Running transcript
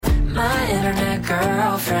internet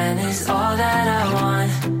girlfriend is all that I want.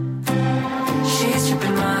 She's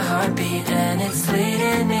tripping my heartbeat and it's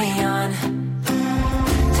leading me on.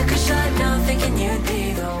 Took a shot now thinking you'd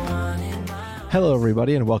be the one in my... Hello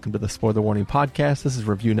everybody and welcome to the Spoiler Warning Podcast. This is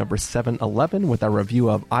review number 711 with our review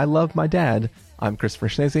of I Love My Dad. I'm Christopher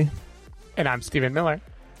Schnese. And I'm Stephen Miller.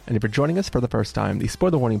 And if you're joining us for the first time, the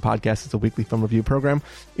Spoiler Warning Podcast is a weekly film review program.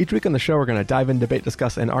 Each week on the show, we're going to dive in, debate,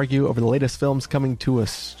 discuss, and argue over the latest films coming to a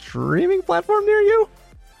streaming platform near you.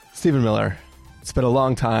 Stephen Miller, it's been a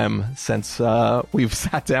long time since we've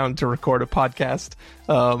sat down to record a podcast.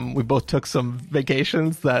 We both took some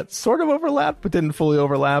vacations that sort of overlapped, but didn't fully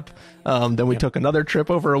overlap. Then we took another trip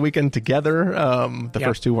over a weekend together. The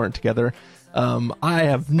first two weren't together. I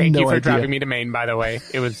have no idea. Thank you for driving me to Maine, by the way.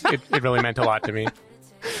 It really meant a lot to me.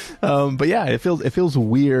 But yeah, it feels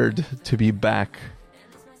weird to be back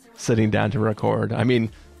sitting down to record. I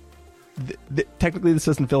mean, technically this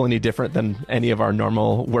doesn't feel any different than any of our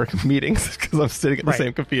normal work meetings because I'm sitting at the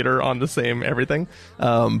same computer on the same everything.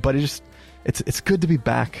 But it's good to be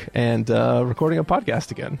back and recording a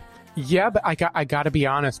podcast again. Yeah, but I got to be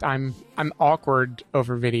honest. I'm awkward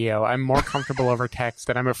over video. I'm more comfortable over text,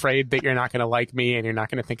 and I'm afraid that you're not going to like me and you're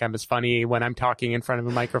not going to think I'm as funny when I'm talking in front of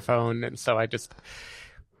a microphone. And so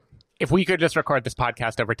if we could just record this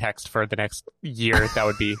podcast over text for the next year,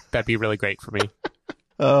 that'd be really great for me.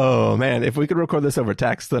 Oh man, if we could record this over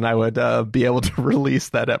text, then I would be able to release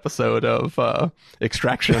that episode of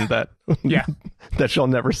Extraction that that shall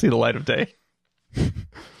never see the light of day.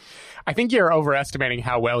 I think you're overestimating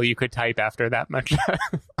how well you could type after that much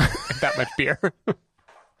beer.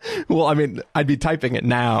 Well, I mean, I'd be typing it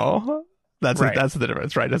now. That's the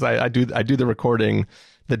difference, right? As I do the recording,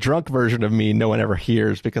 the drunk version of me, no one ever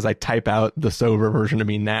hears because I type out the sober version of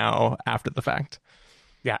me now after the fact.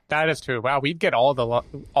 Yeah, that is true. Wow, we'd get all the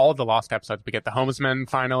lost episodes. We get the Homesman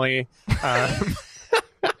finally.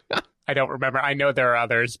 I don't remember. I know there are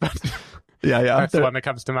others, but yeah, that's the one that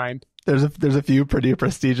comes to mind. There's a few pretty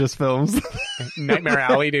prestigious films. Nightmare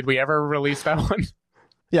Alley. Did we ever release that one?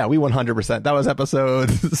 Yeah, we 100%. That was episode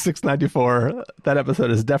 694. That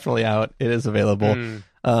episode is definitely out. It is available.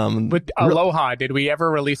 With Aloha, did we ever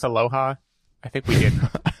release Aloha? I think we did.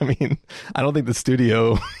 I mean, I don't think the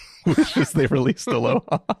studio wishes they released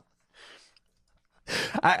Aloha.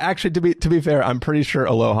 Actually, to be fair, I'm pretty sure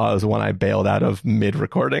Aloha is one I bailed out of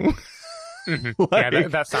mid-recording. Mm-hmm. Yeah,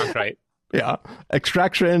 that sounds right. Yeah.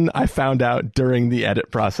 Extraction, I found out during the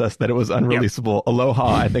edit process that it was unreleasable. Yep.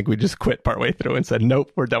 Aloha, I think we just quit partway through and said,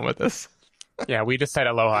 nope, we're done with this. Yeah, we just said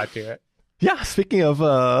aloha to it. Yeah, speaking of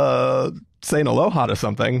saying aloha to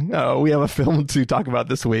something, we have a film to talk about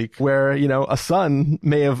this week where, a son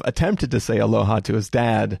may have attempted to say aloha to his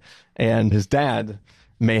dad, and his dad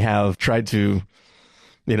may have tried to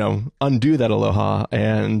undo that aloha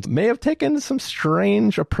and may have taken some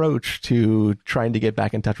strange approach to trying to get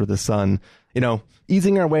back in touch with his son.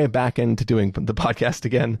 Easing our way back into doing the podcast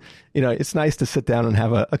again. It's nice to sit down and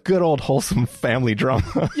have a good old wholesome family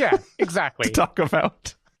drama. Yeah, exactly. to talk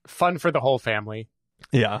about. Fun for the whole family.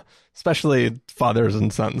 Yeah, especially fathers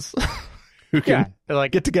and sons who can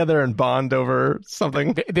get together and bond over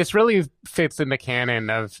something. This really fits in the canon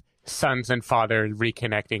of sons and fathers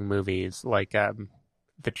reconnecting movies, like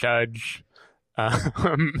The Judge,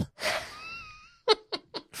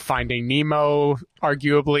 Finding Nemo,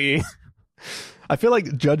 arguably. I feel like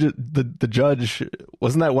the Judge,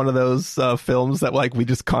 wasn't that one of those films that we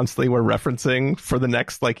just constantly were referencing for the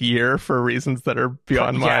next year for reasons that are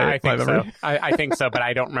beyond my memory? So. I think so, but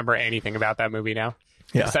I don't remember anything about that movie now,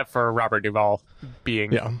 except for Robert Duvall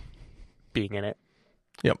being in it.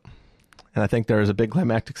 Yep. And I think there is a big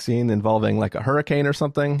climactic scene involving a hurricane or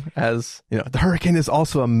something, as the hurricane is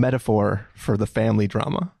also a metaphor for the family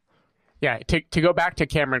drama. Yeah, to go back to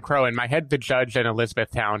Cameron Crowe, in my head, The Judge and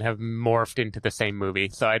Elizabethtown have morphed into the same movie,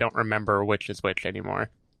 so I don't remember which is which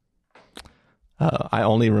anymore. I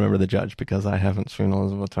only remember The Judge because I haven't seen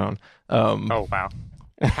Elizabethtown. Oh, wow.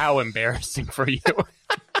 How embarrassing for you.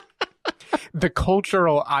 The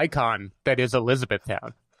cultural icon that is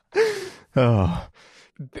Elizabethtown. Oh.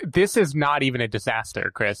 This is not even a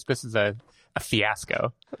disaster, Chris. This is a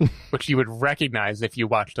fiasco, which you would recognize if you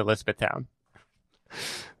watched Elizabethtown.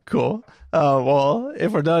 Cool. Well,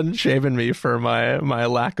 if we're done shaving me for my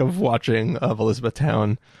lack of watching of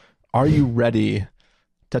Elizabethtown, are you ready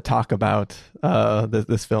to talk about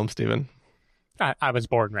this film, Stephen? I was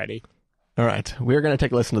born ready. All right. We're going to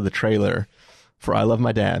take a listen to the trailer for I Love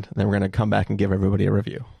My Dad, and then we're going to come back and give everybody a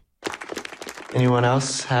review. Anyone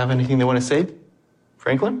else have anything they want to say?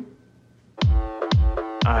 Franklin?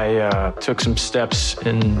 I took some steps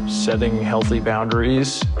in setting healthy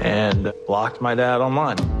boundaries and blocked my dad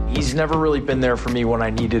online. He's never really been there for me when I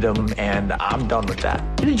needed him, and I'm done with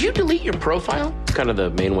that. Did you delete your profile? It's kind of the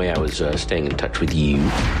main way I was staying in touch with you.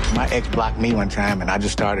 My ex blocked me one time, and I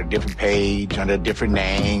just started a different page under a different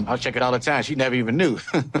name. I'll check it all the time. She never even knew.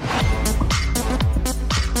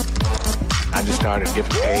 I just started a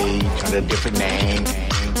different page under a different name.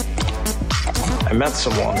 I met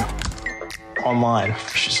someone online.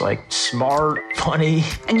 She's like smart, funny.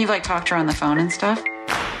 And you've like talked to her on the phone and stuff?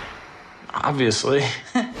 Obviously.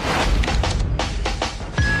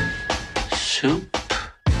 Soup.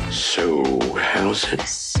 So, how's it?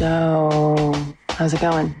 So, how's it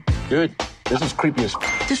going? Good. This is creepy as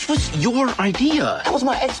This was your idea. That was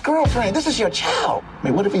my ex-girlfriend. This is your child. I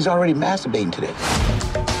mean, what if he's already masturbating today?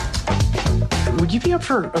 Would you be up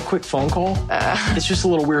for a quick phone call? It's just a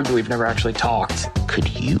little weird that we've never actually talked. Could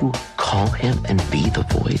you call him and be the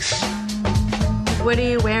voice? What are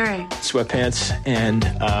you wearing? Sweatpants and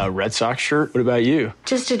a Red Sox shirt. What about you?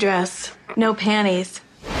 Just a dress. No panties.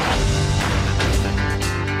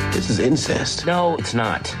 This is incest. No, it's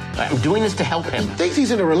not. I'm doing this to help him. He thinks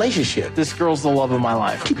he's in a relationship. This girl's the love of my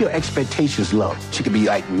life. Keep your expectations low. She could be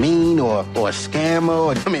like mean or a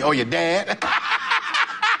scammer or your dad.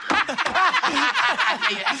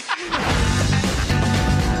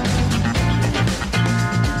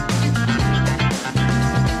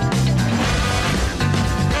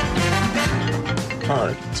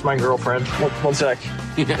 It's my girlfriend. One sec.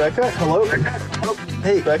 Becca? Hello? Oh,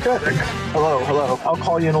 hey, Becca? Hello. I'll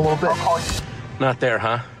call you in a little bit. Not there,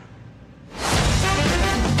 huh?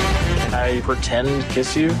 Can I pretend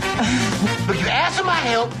kiss you? Look, you asked for my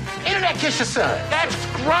help. Internet kiss your son. That's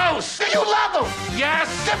gross. Do you love him? Yes.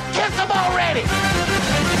 Just kiss him already.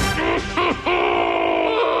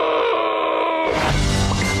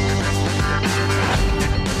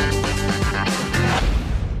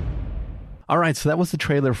 All right, so that was the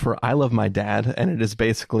trailer for I Love My Dad, and it is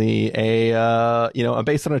basically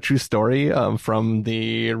based on a true story from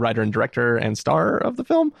the writer and director and star of the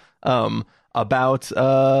film about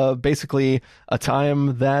basically a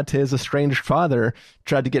time that his estranged father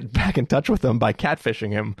tried to get back in touch with him by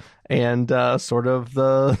catfishing him, and sort of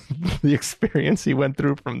the experience he went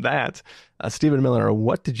through from that. Stephen Miller,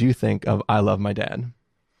 what did you think of I Love My Dad?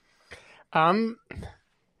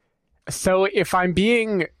 So if I'm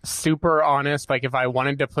being super honest, like if I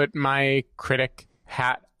wanted to put my critic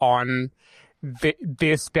hat on,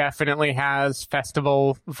 this definitely has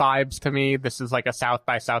festival vibes to me. This is like a South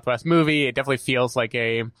by Southwest movie. It definitely feels like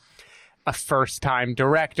a first-time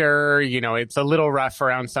director. You know, it's a little rough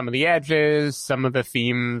around some of the edges. Some of the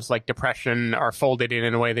themes, like depression, are folded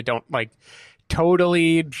in a way that don't like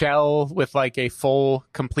totally gel with like a full,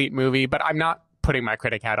 complete movie. But I'm not putting my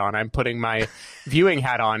critic hat on. I'm putting my viewing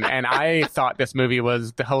hat on, and I thought this movie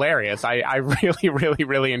was hilarious. I really, really,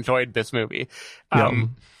 really enjoyed this movie.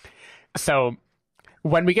 So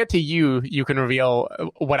when we get to you can reveal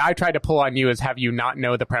what I tried to pull on you is have you not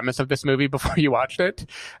know the premise of this movie before you watched it.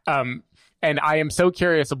 And I am so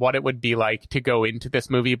curious of what it would be like to go into this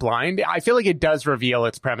movie blind. I feel like it does reveal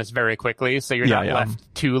its premise very quickly, so you're not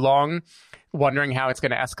left too long wondering how it's going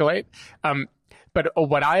to escalate. But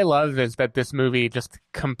what I love is that this movie just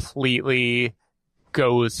completely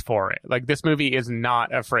goes for it. Like, this movie is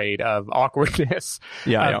not afraid of awkwardness,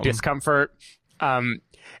 of discomfort.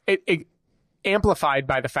 It amplified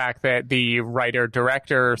by the fact that the writer,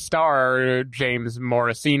 director, star, James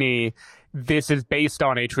Morosini, this is based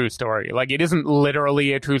on a true story. Like, it isn't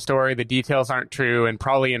literally a true story. The details aren't true. And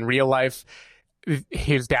probably in real life,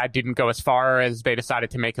 his dad didn't go as far as they decided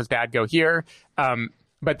to make his dad go here.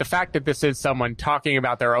 But the fact that this is someone talking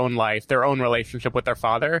about their own life, their own relationship with their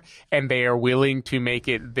father, and they are willing to make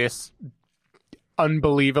it this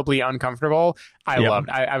unbelievably uncomfortable, I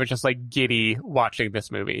loved. I was just like giddy watching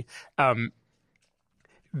this movie.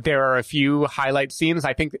 There are a few highlight scenes.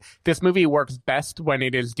 I think this movie works best when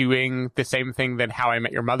it is doing the same thing that How I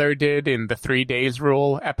Met Your Mother did in the 3 Days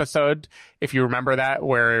Rule episode, if you remember that,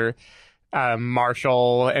 where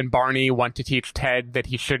Marshall and Barney want to teach Ted that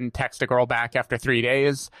he shouldn't text a girl back after 3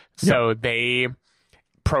 days. So they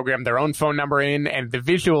program their own phone number in, and the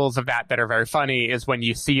visuals of that are very funny is when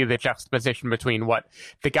you see the juxtaposition between what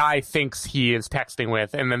the guy thinks he is texting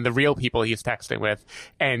with and then the real people he's texting with,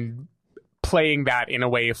 and playing that in a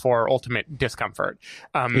way for ultimate discomfort.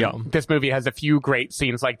 This movie has a few great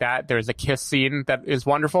scenes like that. There's a kiss scene that is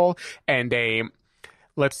wonderful, and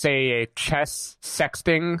let's say a chess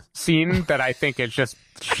sexting scene that I think is just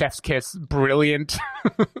chef's kiss, brilliant,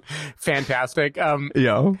 fantastic.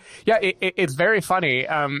 It's very funny,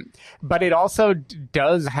 but it also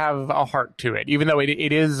does have a heart to it, even though it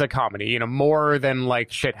is a comedy, you know, more than like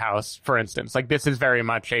Shithouse, for instance. Like, this is very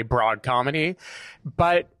much a broad comedy,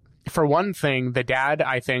 but for one thing, the dad,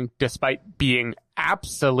 I think, despite being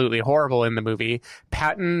absolutely horrible in the movie,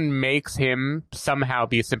 Patton makes him somehow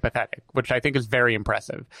be sympathetic, which I think is very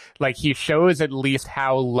impressive. Like, he shows at least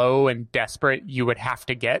how low and desperate you would have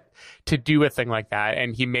to get to do a thing like that,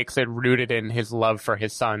 and he makes it rooted in his love for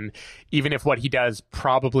his son, even if what he does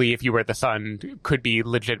probably, if you were the son, could be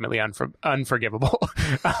legitimately unforgivable.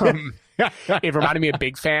 It reminded me of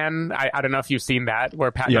Big Fan. I don't know if you've seen that,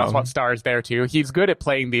 where Patton Oswalt stars there too. He's good at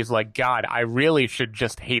playing these, like, God, I really should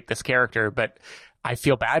just hate this character, but I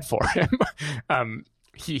feel bad for him.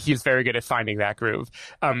 He's very good at finding that groove.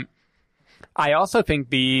 I also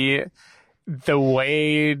think the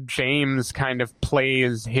way James kind of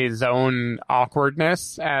plays his own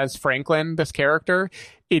awkwardness as Franklin, this character,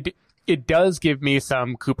 it does give me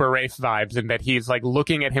some Cooper Raiff vibes, in that he's like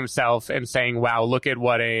looking at himself and saying, wow, look at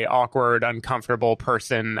what a awkward, uncomfortable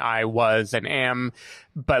person I was and am,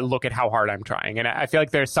 but look at how hard I'm trying. And I feel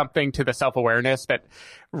like there's something to the self-awareness that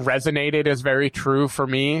resonated as very true for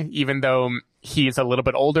me, even though he's a little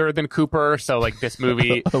bit older than Cooper. So like this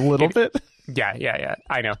movie... a little bit? Yeah.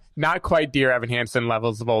 I know. Not quite Dear Evan Hansen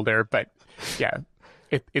levels of older, but yeah,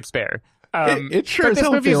 it's there. It sure as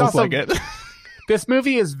hell feels like it. This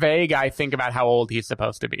movie is vague, I think, about how old he's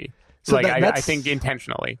supposed to be. So like, I think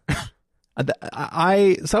intentionally.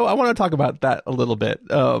 I want to talk about that a little bit.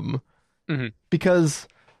 Because,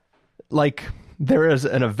 like, there is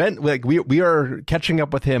an event, like, we are catching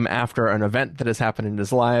up with him after an event that has happened in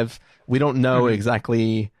his life. We don't know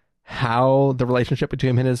exactly how the relationship between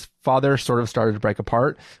him and his father sort of started to break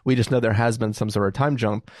apart. We just know there has been some sort of time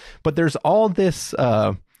jump. But there's all this,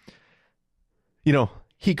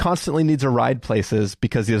 he constantly needs to ride places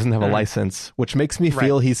because he doesn't have a license, which makes me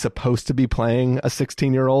feel he's supposed to be playing a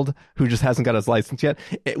 16-year-old who just hasn't got his license yet,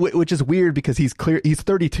 which is weird because he's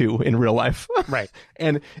 32 in real life. Right.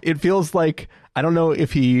 And it feels like, I don't know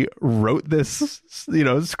if he wrote this,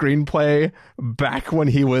 screenplay back when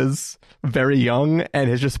he was very young and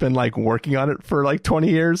has just been like working on it for like 20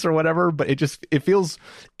 years or whatever, but it feels,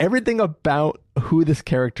 everything about who this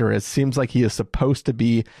character is seems like he is supposed to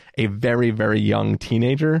be a very, very young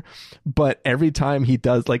teenager. But every time he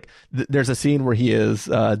does, like, there's a scene where he is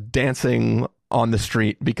dancing on the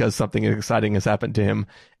street because something exciting has happened to him.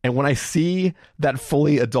 And when I see that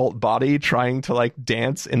fully adult body trying to like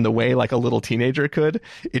dance in the way like a little teenager could,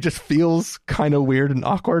 it just feels kind of weird and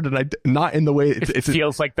awkward. And not in the way it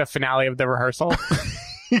feels like the finale of The Rehearsal.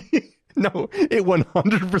 No, it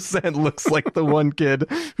 100% looks like the one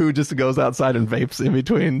kid who just goes outside and vapes in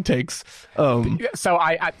between takes. So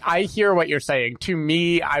I hear what you're saying. To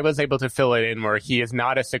me, I was able to fill it in where he is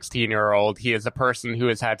not a 16-year-old. He is a person who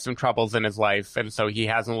has had some troubles in his life, and so he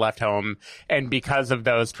hasn't left home. And because of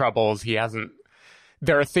those troubles,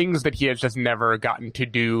 there are things that he has just never gotten to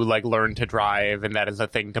do, like learn to drive, and that is a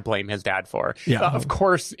thing to blame his dad for. Yeah. Of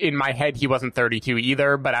course, in my head, he wasn't 32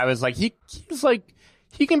 either, but I was like, he's like...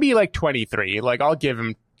 He can be like 23. Like, I'll give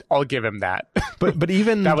him that. But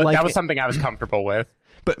even that was something I was comfortable with.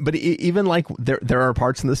 But even like there are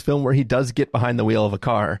parts in this film where he does get behind the wheel of a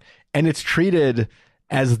car, and it's treated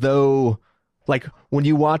as though, like, when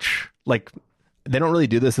you watch, like, they don't really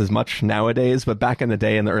do this as much nowadays, but back in the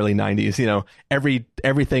day in the early 90s,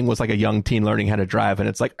 everything was like a young teen learning how to drive, and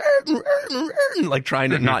it's like like trying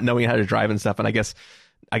to not knowing how to drive and stuff. And I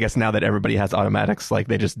guess now that everybody has automatics, like,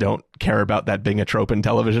 they just don't care about that being a trope in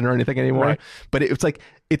television or anything anymore. Right. But it's like,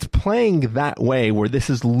 it's playing that way where this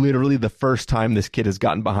is literally the first time this kid has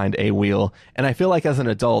gotten behind a wheel. And I feel like as an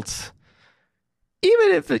adult,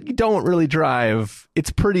 even if you don't really drive,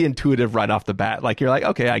 it's pretty intuitive right off the bat. Like, you're like,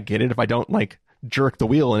 okay, I get it if I don't like jerk the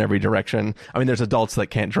wheel in every direction. I mean, there's adults that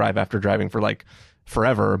can't drive after driving for like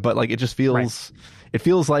forever, but like, it just feels, It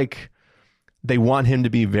feels like they want him to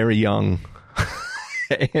be very young.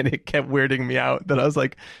 And it kept weirding me out that I was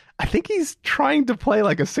like, I think he's trying to play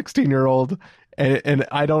like a 16-year-old, and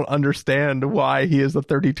I don't understand why he is a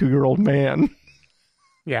 32-year-old man.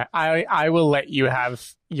 Yeah, I will let you have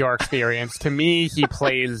your experience. To me, he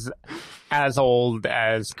plays as old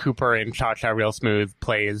as Cooper in Cha Cha Real Smooth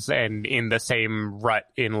plays, and in the same rut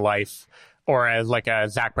in life, or as like a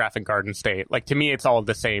Zach Braff in Garden State. Like, to me, it's all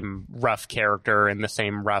the same rough character and the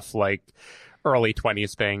same rough, like, early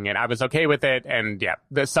 20s thing, and I was okay with it. And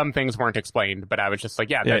some things weren't explained, but I was just like,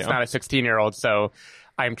 that's not a 16-year-old, so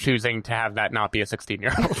I'm choosing to have that not be a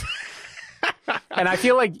 16-year-old. And I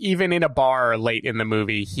feel like even in a bar late in the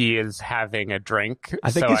movie, he is having a drink.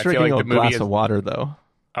 I think he's drinking a glass of water, though.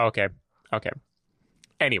 Okay.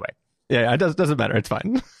 Anyway. Yeah, it doesn't matter. It's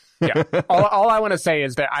fine. Yeah. All I want to say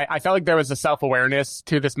is that I felt like there was a self-awareness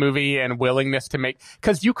to this movie and willingness to make...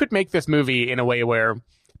 Because you could make this movie in a way where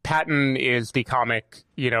Patton is the comic,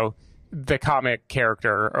 the comic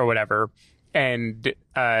character or whatever. And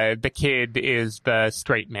the kid is the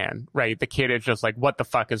straight man, right? The kid is just like, what the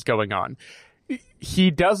fuck is going on?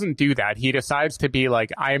 He doesn't do that. He decides to be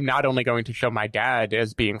like, I am not only going to show my dad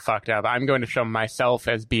as being fucked up, I'm going to show myself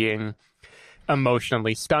as being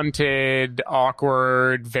emotionally stunted,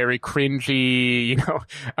 awkward, very cringy,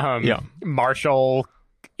 Marshall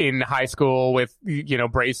in high school with,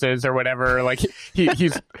 braces or whatever. Like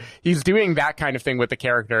he's doing that kind of thing with the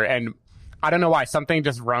character. And I don't know why, something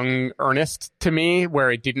just rung earnest to me where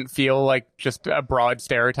it didn't feel like just a broad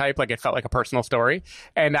stereotype. Like it felt like a personal story.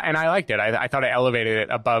 And I liked it. I thought it elevated it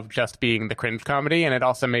above just being the cringe comedy. And it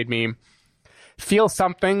also made me feel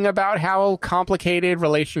something about how complicated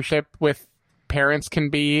relationship with parents can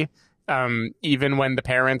be, even when the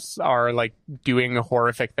parents are like doing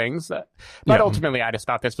horrific things. But ultimately, I just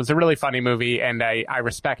thought this was a really funny movie, and I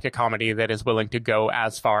respect a comedy that is willing to go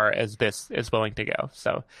as far as this is willing to go.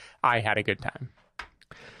 So I had a good time.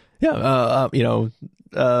 Yeah,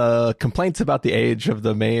 complaints about the age of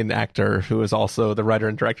the main actor, who is also the writer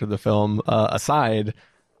and director of the film, aside,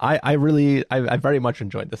 I very much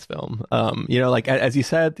enjoyed this film. As you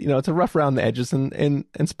said, it's a rough around the edges in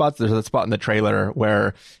spots. There's a spot in the trailer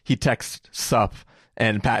where he texts sup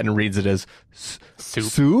and Patton reads it as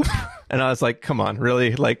soup. And I was like, come on,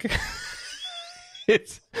 really? Like,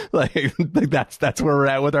 it's like that's where we're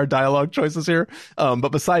at with our dialogue choices here. But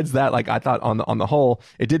besides that, like, I thought on the whole,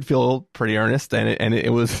 it did feel pretty earnest, and it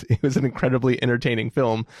was an incredibly entertaining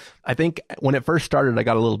film. I think when it first started, I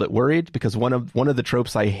got a little bit worried because one of the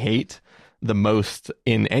tropes I hate the most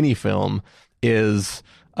in any film is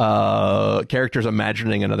characters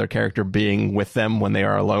imagining another character being with them when they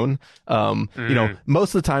are alone.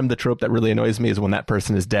 Most of the time the trope that really annoys me is when that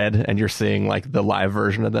person is dead and you're seeing like the live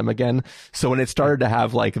version of them again. So when it started to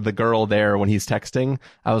have like the girl there when he's texting,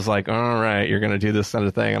 I was like, all right, you're gonna do this kind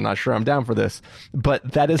of thing. I'm not sure I'm down for this.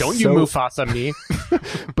 But that is Don't you Mufasa me.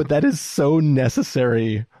 But that is so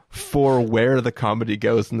necessary for where the comedy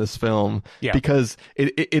goes in this film, because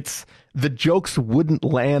it's the jokes wouldn't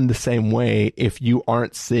land the same way if you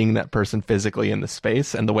aren't seeing that person physically in the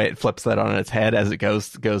space, and the way it flips that on its head as it goes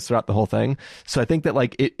throughout the whole thing. So I think that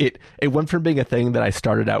like it went from being a thing that I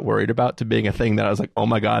started out worried about to being a thing that I was like, oh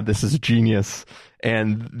my God, this is genius.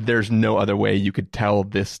 And there's no other way you could tell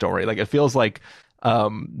this story. Like, it feels like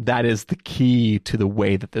that is the key to the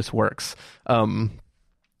way that this works.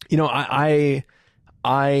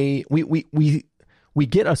 We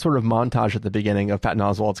get a sort of montage at the beginning of Patton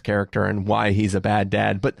Oswalt's character and why he's a bad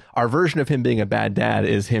dad, but our version of him being a bad dad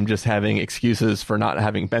is him just having excuses for not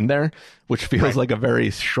having been there, which feels like a very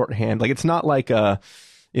shorthand. Like, it's not like a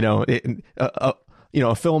film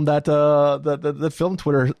that the film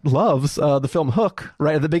Twitter loves, the film Hook.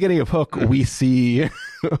 Right at the beginning of Hook, we see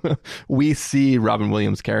Robin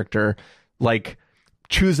Williams' character like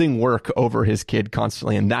choosing work over his kid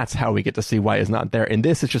constantly, and that's how we get to see why he's not there. In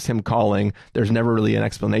this, it's just him calling. There's never really an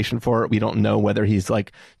explanation for it. We don't know whether he's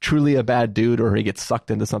like truly a bad dude or he gets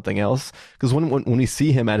sucked into something else, because when we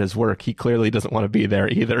see him at his work, he clearly doesn't want to be there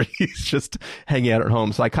either. He's just hanging out at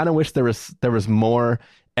home. So I kind of wish there was more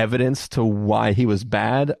evidence to why he was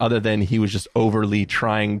bad, other than he was just overly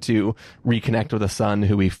trying to reconnect with a son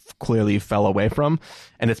who he clearly fell away from.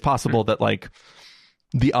 And it's possible that like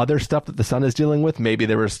the other stuff that the son is dealing with, maybe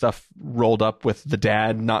there was stuff rolled up with the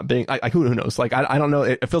dad not being, who knows? Like, I don't know.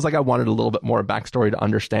 It feels like I wanted a little bit more backstory to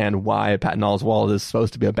understand why Patton Oswalt is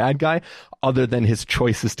supposed to be a bad guy, other than his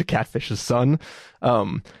choices to catfish his son.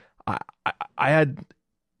 I had,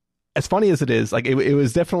 as funny as it is, like, it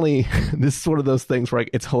was definitely this is one of those things where like,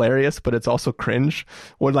 it's hilarious, but it's also cringe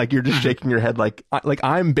when like you're just shaking your head like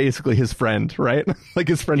I'm basically his friend, right? Like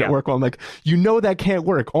his friend at work. While I'm like, that can't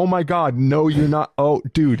work. Oh my God, no, you're not. Oh,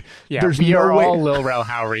 dude, there's we no are way. all Lil Rel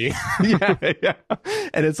Howery. yeah.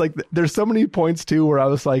 And it's like there's so many points too where I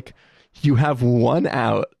was like, you have one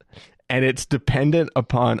out, and it's dependent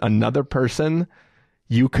upon another person,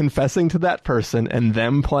 you confessing to that person and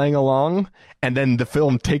them playing along, and then the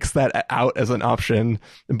film takes that out as an option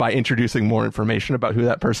by introducing more information about who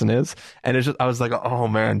that person is. And it's just, I was like, oh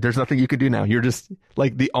man, there's nothing you can do now. You're just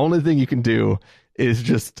like, the only thing you can do is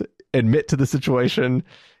just admit to the situation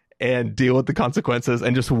and deal with the consequences.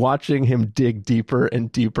 And just watching him dig deeper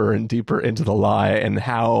and deeper and deeper into the lie, and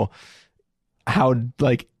how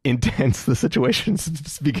like intense the situation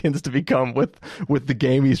begins to become with the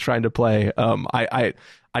game he's trying to play.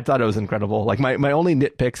 I thought it was incredible. Like my only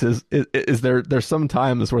nitpicks is there's some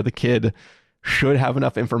times where the kid should have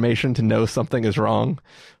enough information to know something is wrong,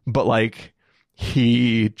 but like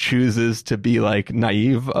he chooses to be like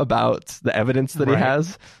naive about the evidence that he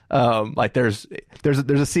has. Like there's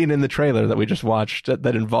a scene in the trailer that we just watched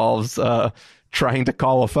that involves trying to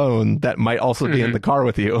call a phone that might also be in the car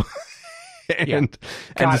with you. And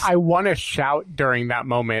I want to shout during that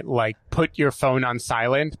moment, like, put your phone on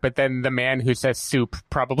silent, but then the man who says soup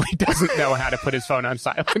probably doesn't know how to put his phone on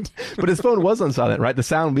silent. But his phone was on silent, right? The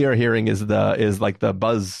sound we are hearing is like the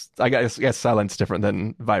buzz. I guess silent's different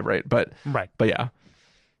than vibrate, but yeah.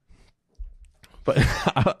 But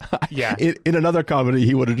in another comedy,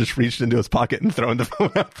 he would have just reached into his pocket and thrown the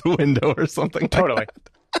phone out the window or something. Totally.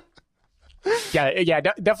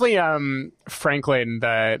 Definitely. Franklin,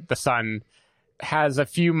 the son, has a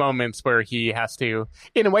few moments where he has to,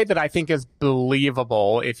 in a way that I think is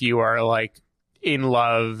believable if you are like in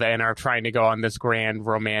love and are trying to go on this grand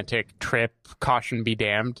romantic trip, caution be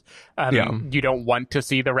damned. You don't want to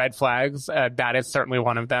see the red flags. That is certainly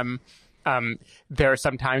one of them. There are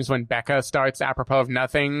some times when Becca starts, apropos of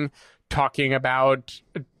nothing, talking about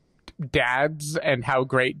dads and how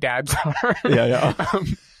great dads are.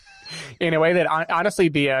 In a way that honestly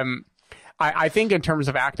I think in terms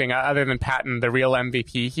of acting, other than Patton, the real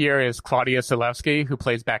MVP here is Claudia Sulewski, who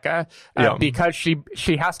plays Becca, because she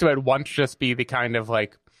has to at once just be the kind of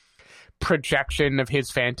like projection of his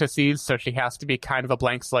fantasies, so she has to be kind of a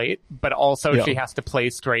blank slate, but also she has to play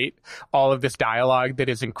straight all of this dialogue that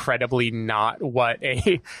is incredibly not what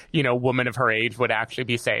a woman of her age would actually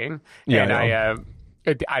be saying.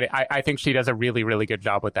 I think she does a really, really good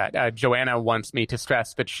job with that. Joanna wants me to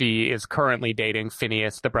stress that she is currently dating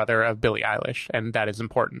Phineas, the brother of Billie Eilish, and that is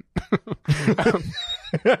important.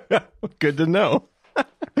 Good to know.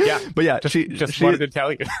 But she wanted to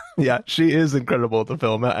tell you. She is incredible at the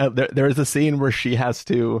film. There is a scene where she has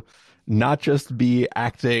to not just be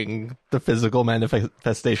acting the physical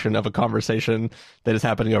manifestation of a conversation that is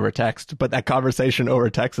happening over text, but that conversation over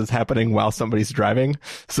text is happening while somebody's driving.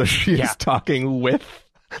 So she's talking with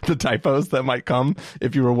the typos that might come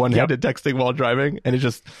if you were one-handed texting while driving. And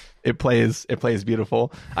it plays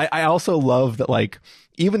beautiful. I also love that, like,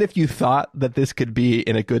 even if you thought that this could be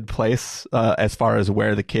in a good place, as far as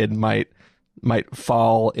where the kid might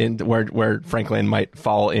fall in, where Franklin might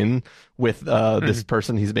fall in with this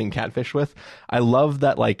person he's being catfished with. I love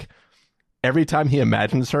that, like, every time he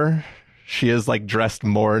imagines her, she is like dressed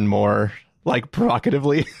more and more like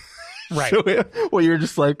provocatively. Right. Well, you're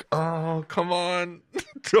just like, oh, come on.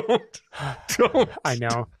 Don't. I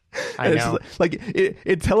know. Like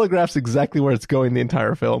it telegraphs exactly where it's going the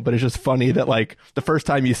entire film, but it's just funny that, like, the first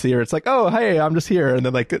time you see her, it's like, oh, hey, I'm just here, and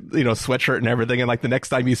then, like, sweatshirt and everything, and like the next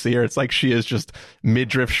time you see her, it's like she is just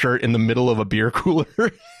midriff shirt in the middle of a beer cooler.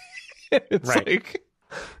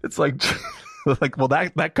 It's like well,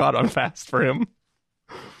 that caught on fast for him.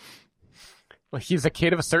 Well, he's a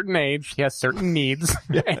kid of a certain age. He has certain needs.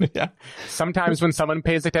 Sometimes when someone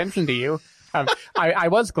pays attention to you. I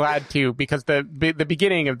was glad too, because the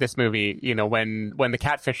beginning of this movie, when the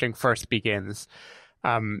catfishing first begins,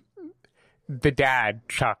 the dad,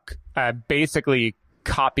 Chuck, basically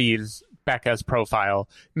copies Becca's profile,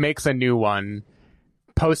 makes a new one,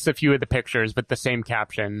 posts a few of the pictures with the same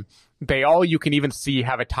caption. They all, you can even see,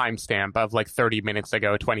 have a timestamp of like 30 minutes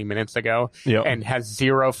ago, 20 minutes ago, and has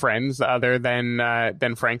zero friends other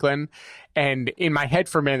than Franklin. And in my head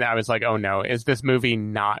for a minute, I was like, oh no, is this movie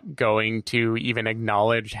not going to even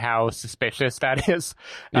acknowledge how suspicious that is?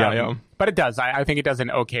 But it does. I think it does an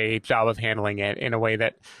okay job of handling it in a way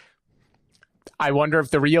that I wonder if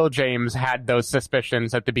the real James had those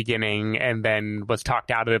suspicions at the beginning and then was talked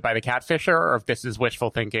out of it by the catfisher, or if this is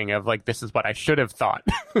wishful thinking of, like, this is what I should have thought.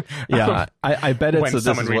 I bet it's when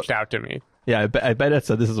someone reached out to me. Yeah, I bet it's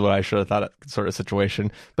a this is what I should have thought sort of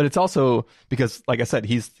situation. But it's also because, like I said,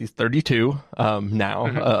 he's 32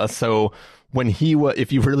 now. So when if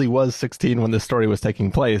he really was 16 when this story was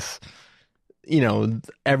taking place,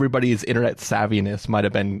 everybody's internet savviness might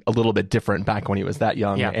have been a little bit different back when he was that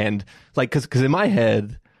young. And like, because in my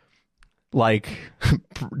head, like,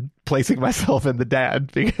 placing myself in the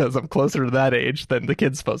dad, because I'm closer to that age than the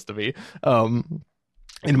kid's supposed to be.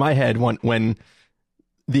 In my head, when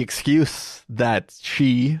the excuse that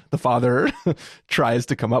the father tries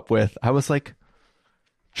to come up with, I was like,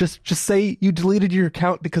 just say you deleted your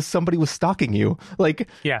account because somebody was stalking you. Like,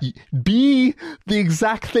 be the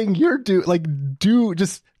exact thing you're doing. Like,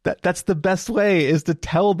 that's the best way, is to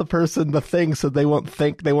tell the person the thing so they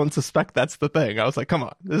won't suspect that's the thing. I was like, come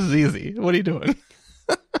on, this is easy. What are you doing?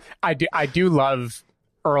 I do love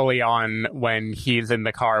early on when he's in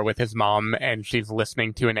the car with his mom and she's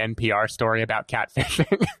listening to an NPR story about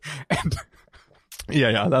catfishing.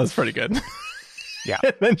 Yeah, that was pretty good. Yeah.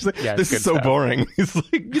 And then she's like, this is so boring. He's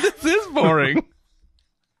like, this is boring.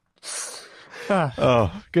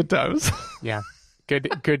 Oh, good times. Yeah,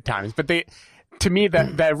 good times. But to me,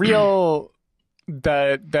 the real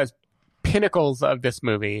the pinnacles of this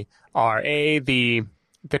movie are the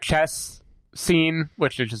chess scene,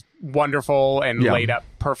 which is just wonderful and laid up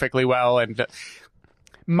perfectly well. And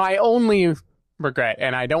my only regret,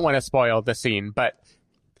 and I don't want to spoil the scene, but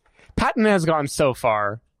Patton has gone so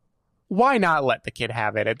far. Why not let the kid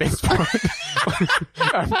have it at this point?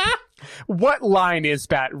 What line is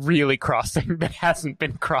that really crossing that hasn't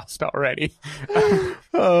been crossed already?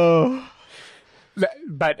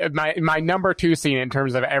 But my number 2 scene in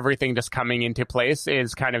terms of everything just coming into place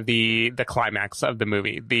is kind of the climax of the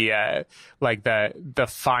movie, the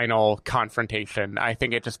final confrontation. I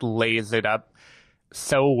think it just lays it up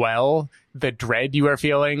so well. The dread you are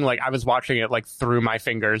feeling, like I was watching it like through my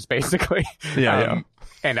fingers, basically. Yeah.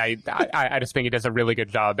 And I just think it does a really good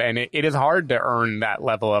job, and it is hard to earn that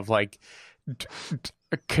level of like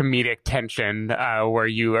comedic tension where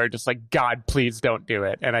you are just like, God, please don't do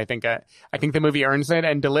it. And I think the movie earns it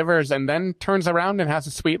and delivers, and then turns around and has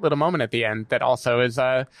a sweet little moment at the end that also is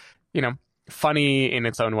funny in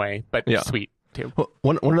its own way, but sweet too. Well,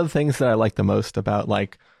 one of the things that I like the most about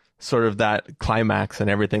like sort of that climax and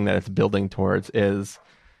everything that it's building towards is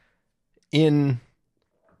in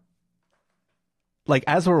like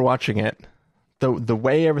as we're watching it, the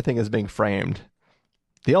way everything is being framed,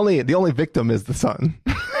 the only victim is the son.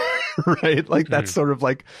 Right? Like that's sort of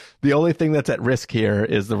like the only thing that's at risk here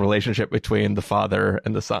is the relationship between the father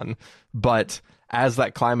and the son. But as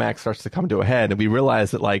that climax starts to come to a head and we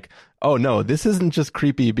realize that like, oh no, this isn't just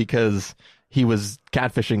creepy because he was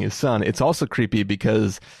catfishing his son. It's also creepy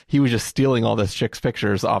because he was just stealing all this chick's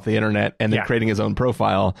pictures off the internet and then creating his own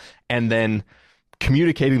profile and then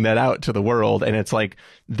communicating that out to the world. And it's like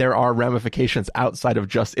there are ramifications outside of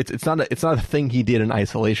just it's not a thing he did in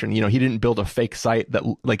isolation. You know, he didn't build a fake site that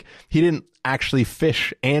like he didn't actually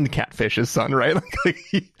fish and catfish his son, right?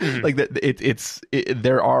 Like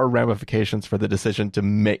there are ramifications for the decision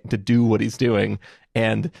to do what he's doing,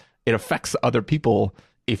 and it affects other people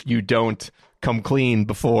if you don't come clean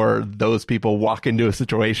before those people walk into a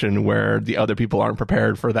situation where the other people aren't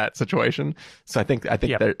prepared for that situation. So I think that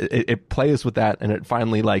it plays with that, and it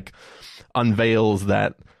finally like unveils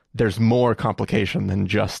that there's more complication than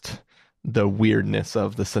just the weirdness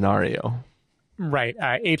of the scenario. Right.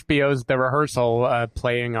 HBO's The Rehearsal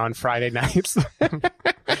playing on Friday nights.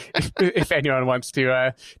 if anyone wants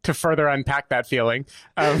to further unpack that feeling.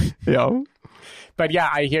 But yeah,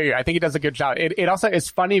 I hear you. I think it does a good job. It also is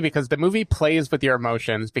funny because the movie plays with your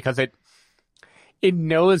emotions because it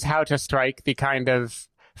knows how to strike the kind of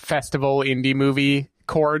festival indie movie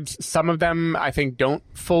chords. Some of them I think don't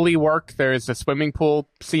fully work. There's a swimming pool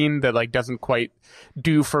scene that like doesn't quite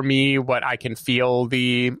do for me what I can feel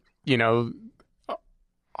the,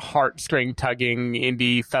 heartstring tugging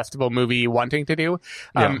indie festival movie wanting to do.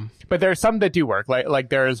 But there are some that do work. Like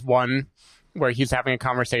there's one where he's having a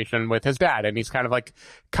conversation with his dad and he's kind of like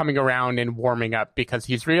coming around and warming up because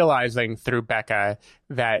he's realizing through Becca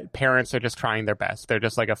that parents are just trying their best. They're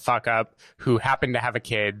just like a fuck up who happened to have a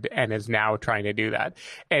kid and is now trying to do that.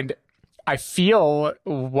 And I feel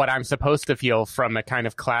what I'm supposed to feel from a kind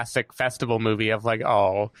of classic festival movie of like,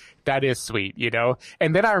 oh, that is sweet,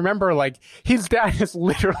 And then I remember like his dad is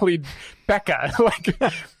literally Becca. Like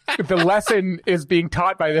the lesson is being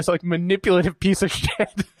taught by this like manipulative piece of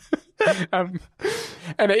shit.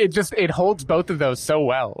 And it holds both of those so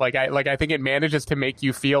well. I think it manages to make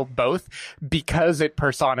you feel both because it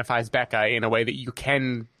personifies Becca in a way that you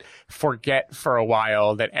can forget for a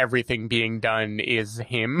while that everything being done is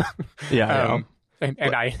him. And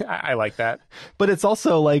I like that. But it's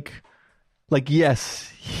also like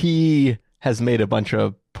yes, he has made a bunch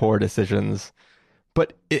of poor decisions,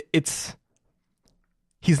 but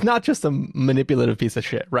he's not just a manipulative piece of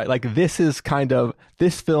shit, right? Like this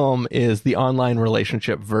film is the online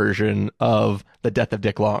relationship version of The Death of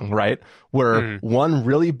Dick Long, right? Where one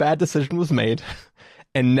really bad decision was made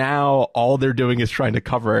and now all they're doing is trying to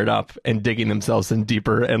cover it up and digging themselves in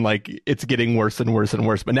deeper, and like it's getting worse and worse and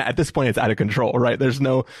worse. But now, at this point it's out of control, right? There's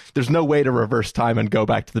no way to reverse time and go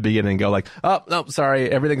back to the beginning and go like, oh, no,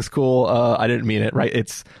 sorry, everything's cool. I didn't mean it,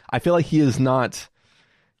 right? I feel like he is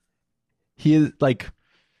like,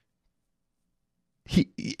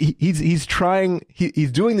 he's trying,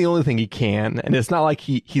 he's doing the only thing he can, and it's not like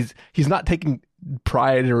he's not taking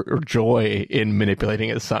pride or joy in manipulating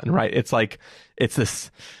his son, right? It's like it's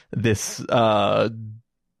it's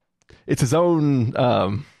his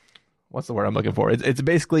own what's the word I'm looking for? It's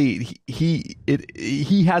basically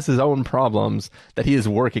he has his own problems that he is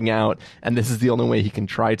working out, and this is the only way he can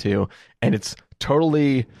try to, and it's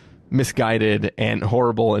totally misguided and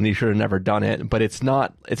horrible, and he should have never done it. But it's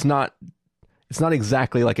not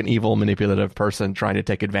exactly like an evil, manipulative person trying to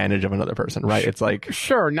take advantage of another person, right? It's like,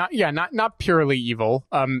 sure, not purely evil.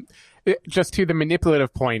 Just to the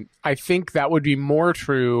manipulative point, I think that would be more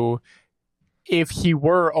true if he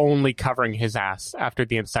were only covering his ass after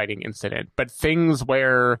the inciting incident. But things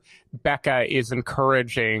where Becca is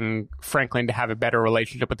encouraging Franklin to have a better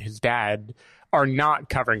relationship with his dad are not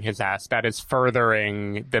covering his ass. That is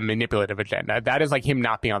furthering the manipulative agenda. That is like him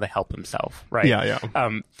not being able to help himself, right? Yeah.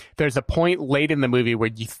 There's a point late in the movie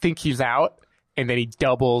where you think he's out, and then he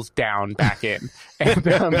doubles down back in. And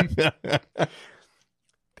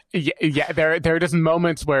there are just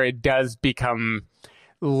moments where it does become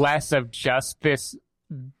less of just this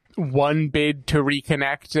one bid to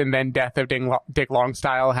reconnect and then death of Dick Long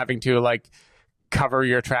style having to like cover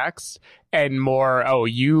your tracks, and more,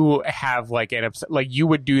 you have like you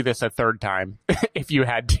would do this a third time if you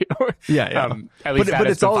had to. Yeah. At least that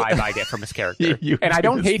is the vibe I get from his character. And I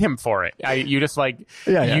don't hate him for it. You just like,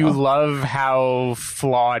 you love how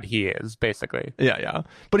flawed he is, basically. Yeah.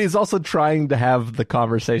 But he's also trying to have the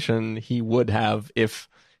conversation he would have if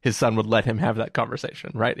his son would let him have that conversation,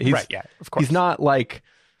 right? Right, yeah, of course. He's not like,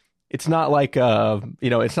 it's not like,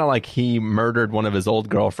 it's not like he murdered one of his old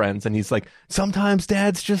girlfriends and he's like, sometimes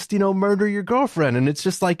dads just, murder your girlfriend and it's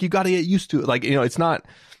just like, you got to get used to it. Like, it's not,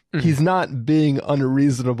 he's not being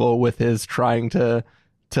unreasonable with his trying to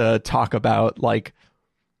talk about, like,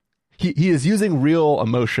 he is using real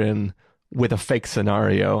emotion with a fake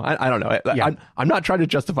scenario. I don't know. I'm not trying to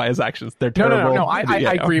justify his actions. They're terrible. No.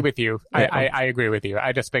 I agree with you. I agree with you.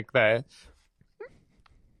 I just think that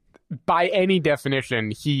by any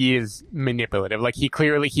definition, he is manipulative. Like, he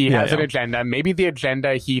has an agenda. Maybe the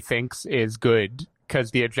agenda he thinks is good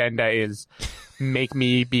because the agenda is make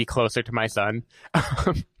me be closer to my son.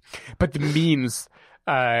 But the means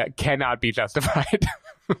cannot be justified.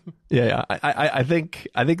 Yeah. I think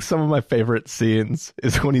some of my favorite scenes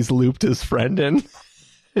is when he's looped his friend in.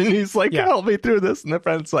 And he's like, help me through this. And the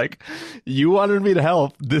friend's like, you wanted me to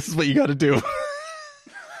help. This is what you got to do.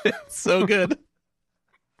 It's so good.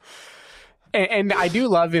 And I do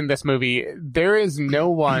love in this movie, there is no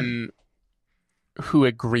one who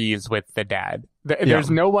agrees with the dad. There's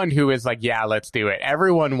no one who is like, yeah, let's do it.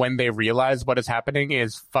 Everyone, when they realize what is happening,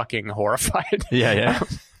 is fucking horrified. Yeah.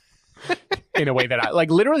 In a way that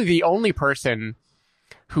literally the only person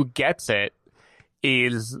who gets it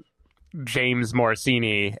is James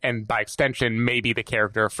Morosini, and by extension, maybe the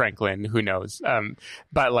character of Franklin, who knows?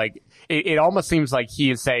 But like, it almost seems like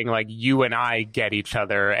he is saying, like, you and I get each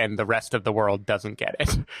other and the rest of the world doesn't get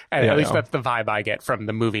it. And at least that's the vibe I get from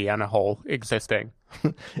the movie on a whole existing.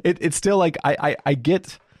 It's still like, I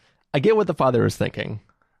get what the father is thinking,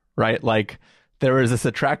 right? Like, there is this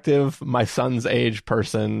attractive, my son's age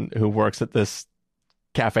person who works at this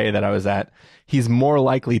cafe that I was at. He's more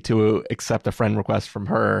likely to accept a friend request from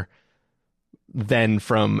her than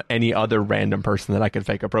from any other random person that I could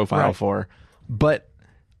fake a profile for. But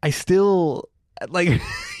I still, like,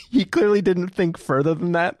 he clearly didn't think further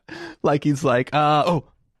than that. Like, he's like, oh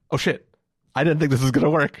shit, I didn't think this was going to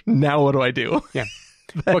work. Now what do I do? Yeah.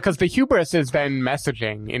 Well, because the hubris is then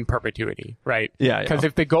messaging in perpetuity, right? Yeah. Because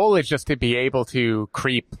if the goal is just to be able to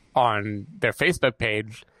creep on their Facebook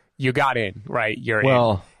page, you got in, right? You're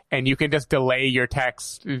in. And you can just delay your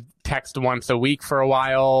text once a week for a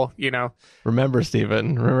while, Remember,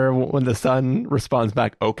 Steven, when the son responds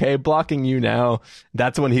back, okay, blocking you now,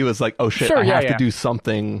 that's when he was like, oh shit, I have to do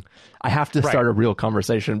something. I have to start a real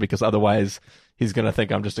conversation because otherwise he's going to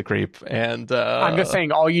think I'm just a creep. And I'm just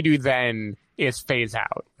saying all you do then is phase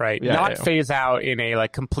out, right? Not phase out in a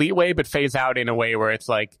like complete way, but phase out in a way where it's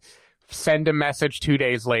like, send a message 2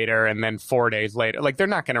 days later and then 4 days later. Like, they're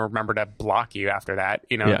not going to remember to block you after that.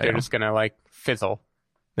 They're just going to like fizzle.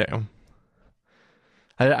 Yeah.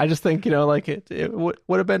 I just think, like it would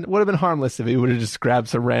have been harmless if he would have just grabbed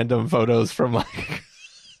some random photos from like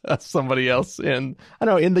somebody else in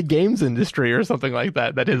the games industry or something like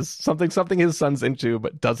that. That is something his son's into,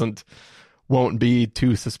 but won't be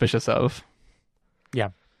too suspicious of. Yeah,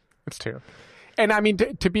 it's true. And I mean,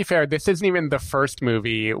 to be fair, this isn't even the first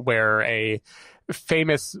movie where a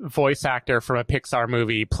famous voice actor from a Pixar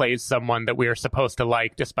movie plays someone that we are supposed to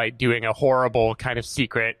like, despite doing a horrible kind of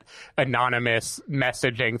secret anonymous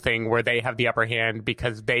messaging thing where they have the upper hand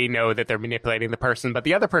because they know that they're manipulating the person, but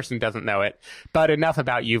the other person doesn't know it. But enough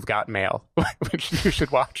about You've Got Mail, which you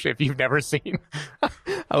should watch if you've never seen.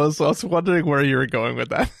 I was also wondering where you were going with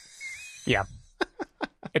that. Yeah.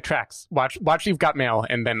 It tracks. Watch You've Got Mail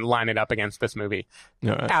and then line it up against this movie.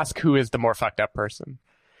 Right. Ask who is the more fucked up person.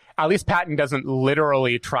 At least Patton doesn't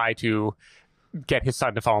literally try to get his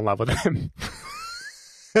son to fall in love with him.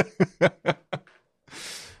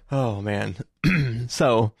 Oh man.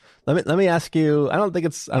 So let me ask you. I don't think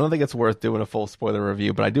it's worth doing a full spoiler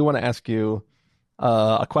review, but I do want to ask you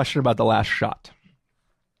a question about the last shot.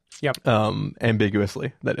 Yep.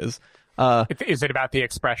 Ambiguously, that is. Is it about the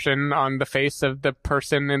expression on the face of the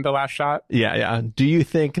person in the last shot? Yeah. Do you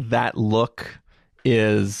think that look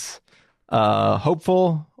is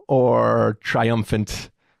hopeful or triumphant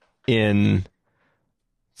in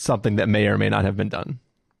something that may or may not have been done?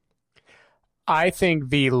 I think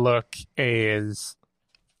the look is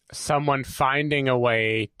someone finding a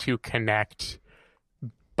way to connect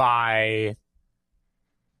by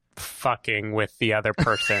fucking with the other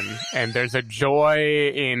person, and there's a joy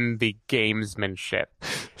in the gamesmanship.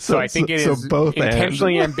 So I think it is both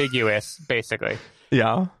intentionally ambiguous, basically.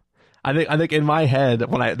 Yeah, I think in my head,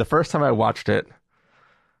 the first time I watched it,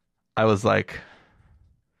 I was like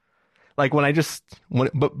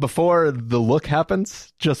but before the look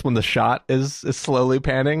happens, just when the shot is slowly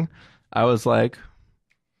panning, I was like,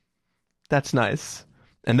 that's nice.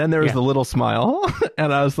 And then there was the little smile,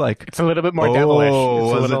 and I was like, it's a little bit more devilish.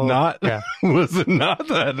 Was it not? Yeah. Was it not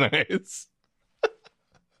that nice?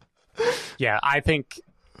 Yeah, I think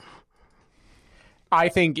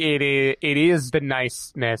it is the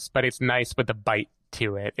niceness, but it's nice with a bite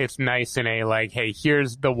to it. It's nice in a like, hey,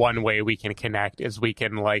 here's the one way we can connect is we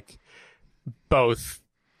can like both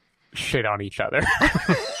shit on each other.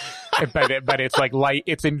 but it's like light.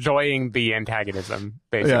 It's enjoying the antagonism,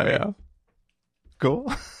 basically. Yeah.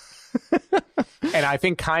 Cool. And I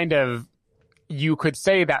think kind of you could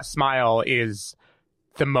say that smile is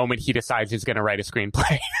the moment he decides he's going to write a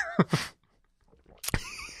screenplay.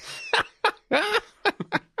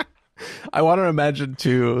 I want to imagine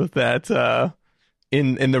too that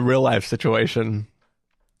in the real life situation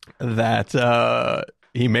that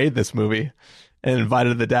he made this movie and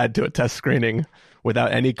invited the dad to a test screening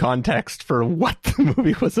without any context for what the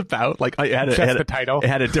movie was about. Like it had the title. It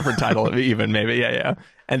had a different title even maybe. Yeah.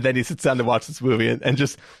 And then he sits down to watch this movie and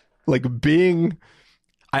just like being,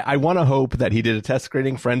 I want to hope that he did a test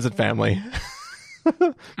screening, friends and family,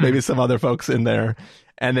 maybe some other folks in there,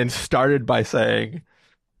 and then started by saying,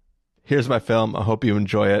 here's my film. I hope you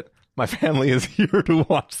enjoy it. My family is here to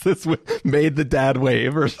watch this with, made the dad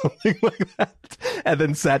wave or something like that. And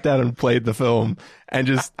then sat down and played the film and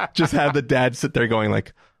just have the dad sit there going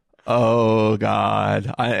like, oh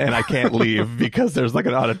God. I can't leave because there's like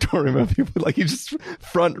an auditorium of people. Like he just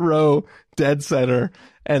front row, dead center,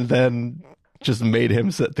 and then just made him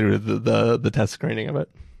sit through the test screening of it.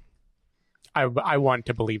 I want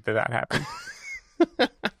to believe that happened.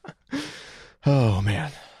 Oh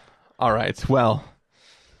man. All right. Well,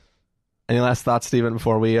 any last thoughts, Stephen,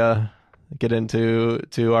 before we get into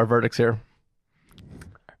our verdicts here?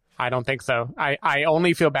 I don't think so. I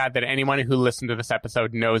only feel bad that anyone who listened to this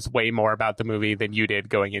episode knows way more about the movie than you did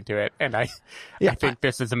going into it. And I think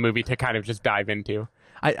this is a movie to kind of just dive into.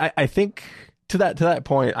 I think to that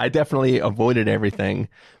point, I definitely avoided everything,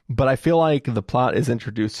 but I feel like the plot is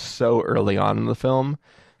introduced so early on in the film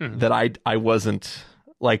that I wasn't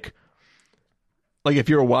like if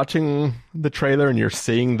you're watching the trailer and you're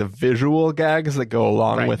seeing the visual gags that go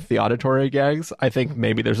along with the auditory gags, I think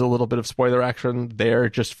maybe there's a little bit of spoiler action there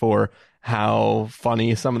just for how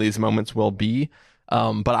funny some of these moments will be.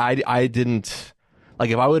 But I didn't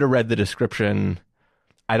like if I would have read the description,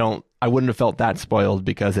 I wouldn't have felt that spoiled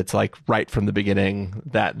because it's like right from the beginning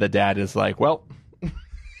that the dad is like, well,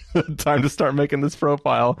 time to start making this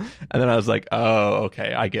profile. And then I was like, oh,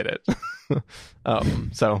 okay, I get it.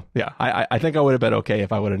 So yeah, I think I would have been okay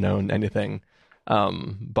if I would have known anything.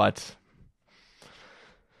 But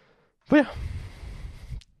yeah,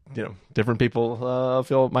 different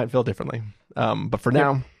people might feel differently. But for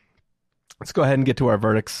now, let's go ahead and get to our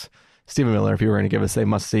verdicts. Stephen Miller, if you were going to give us a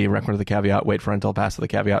must see, recommend the caveat, wait for until past the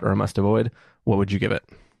caveat, or a must avoid, what would you give it?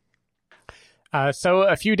 So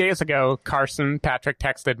a few days ago, Carson Patrick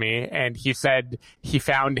texted me, and he said he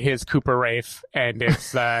found his Cooper Raiff, and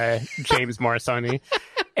it's James Morrisoni.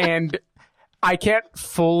 And I can't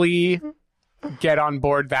fully get on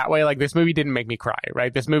board that way. Like, this movie didn't make me cry,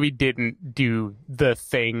 right? This movie didn't do the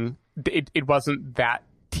thing. It wasn't that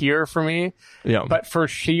tier for me. Yeah. But for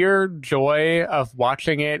sheer joy of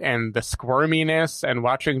watching it and the squirminess and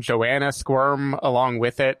watching Joanna squirm along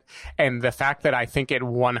with it, and the fact that I think it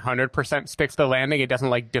 100% sticks the landing, it doesn't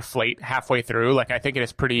like deflate halfway through. Like, I think it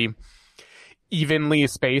is pretty evenly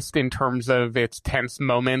spaced in terms of its tense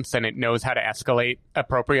moments, and it knows how to escalate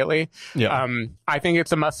appropriately. Yeah. I think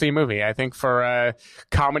it's a must-see movie. I think for a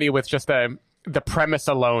comedy with just a the premise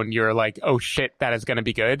alone, you're like, oh shit, that is going to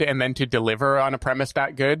be good. And then to deliver on a premise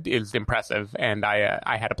that good is impressive. And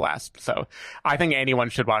I had a blast. So I think anyone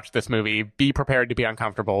should watch this movie. Be prepared to be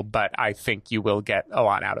uncomfortable, but I think you will get a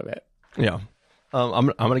lot out of it. Yeah.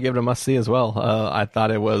 I'm going to give it a must see as well. I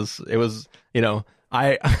thought it was, you know,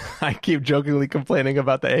 I keep jokingly complaining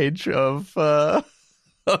about the age of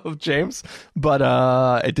James,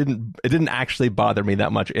 but it didn't actually bother me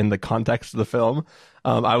that much in the context of the film.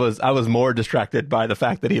 I was more distracted by the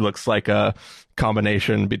fact that he looks like a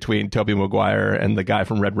combination between Tobey Maguire and the guy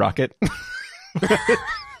from Red Rocket.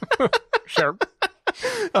 Sure.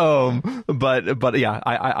 But yeah,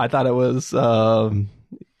 I thought it was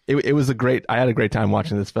it was I had a great time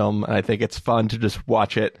watching this film, and I think it's fun to just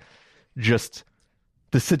watch it, just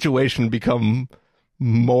the situation become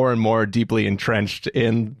more and more deeply entrenched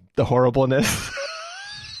in the horribleness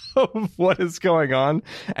of what is going on,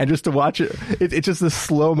 and just to watch it's just this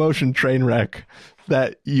slow motion train wreck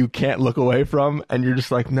that you can't look away from, and you're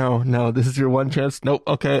just like, no, this is your one chance. Nope.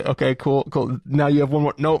 Okay, cool. Now you have one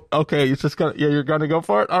more. Nope. Okay, you're gonna go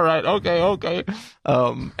for it. All right. Okay.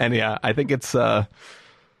 And yeah, I think it's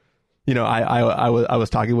you know, I was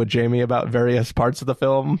talking with Jamie about various parts of the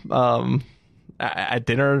film at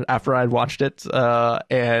dinner after I'd watched it,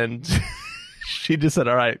 and she just said,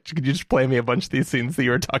 all right, could you just play me a bunch of these scenes that you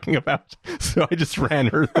were talking about? So I just ran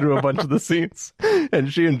her through a bunch of the scenes,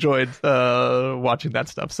 and she enjoyed watching that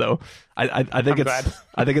stuff. So I think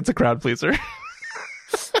it's a crowd pleaser.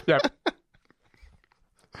 Yep.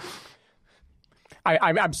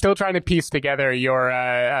 I'm still trying to piece together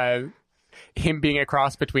your him being a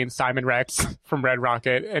cross between Simon Rex from Red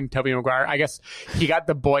Rocket and Tobey Maguire. I guess he got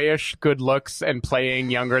the boyish good looks and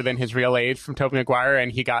playing younger than his real age from Tobey Maguire,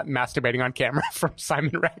 and he got masturbating on camera from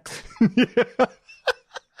Simon Rex. Yeah.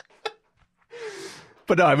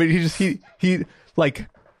 But no, I mean,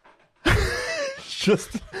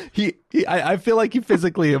 I feel like he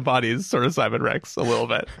physically embodies sort of Simon Rex a little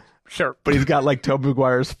bit. Sure. But he's got like Tobey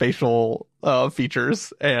Maguire's facial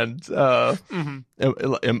features and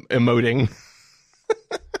emoting.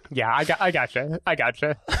 Yeah, I gotcha.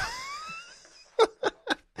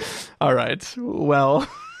 All right. Well,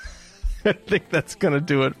 I think that's going to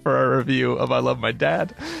do it for our review of I Love My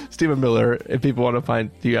Dad. Stephen Miller, if people want to find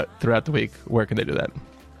you throughout the week, where can they do that?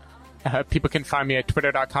 People can find me at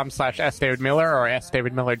twitter.com/sdavidmiller or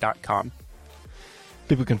sdavidmiller.com.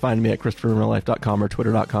 People can find me at ChristopherRealLife.com or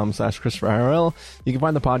Twitter.com/ChristopherIRL. You can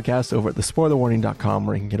find the podcast over at thespoilerwarning.com,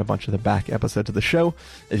 where you can get a bunch of the back episodes of the show.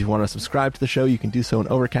 If you want to subscribe to the show, you can do so in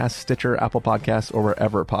Overcast, Stitcher, Apple Podcasts, or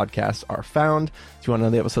wherever podcasts are found. If you want to know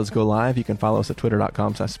the episodes go live, you can follow us at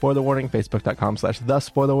Twitter.com/SpoilerWarning,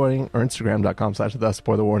 Facebook.com/TheSpoilerWarning, or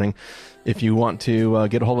Instagram.com/TheSpoilerWarning. If you want to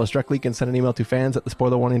get a hold of us directly, you can send an email to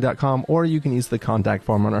fans@thespoilerwarning.com, or you can use the contact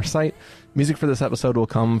form on our site. Music for this episode will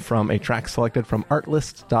come from a track selected from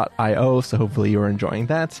artlist.io, so hopefully you're enjoying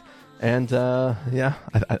that. And yeah,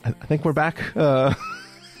 I think we're back.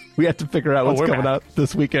 We have to figure out what's coming out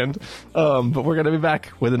this weekend. But we're going to be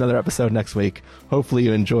back with another episode next week. Hopefully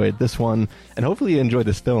you enjoyed this one, and hopefully you enjoyed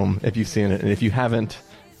this film if you've seen it. And if you haven't,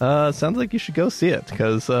 sounds like you should go see it,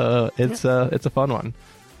 because it's a fun one.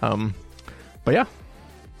 But yeah,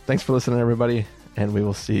 thanks for listening, everybody, and we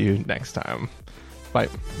will see you next time. Bye.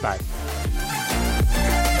 Bye.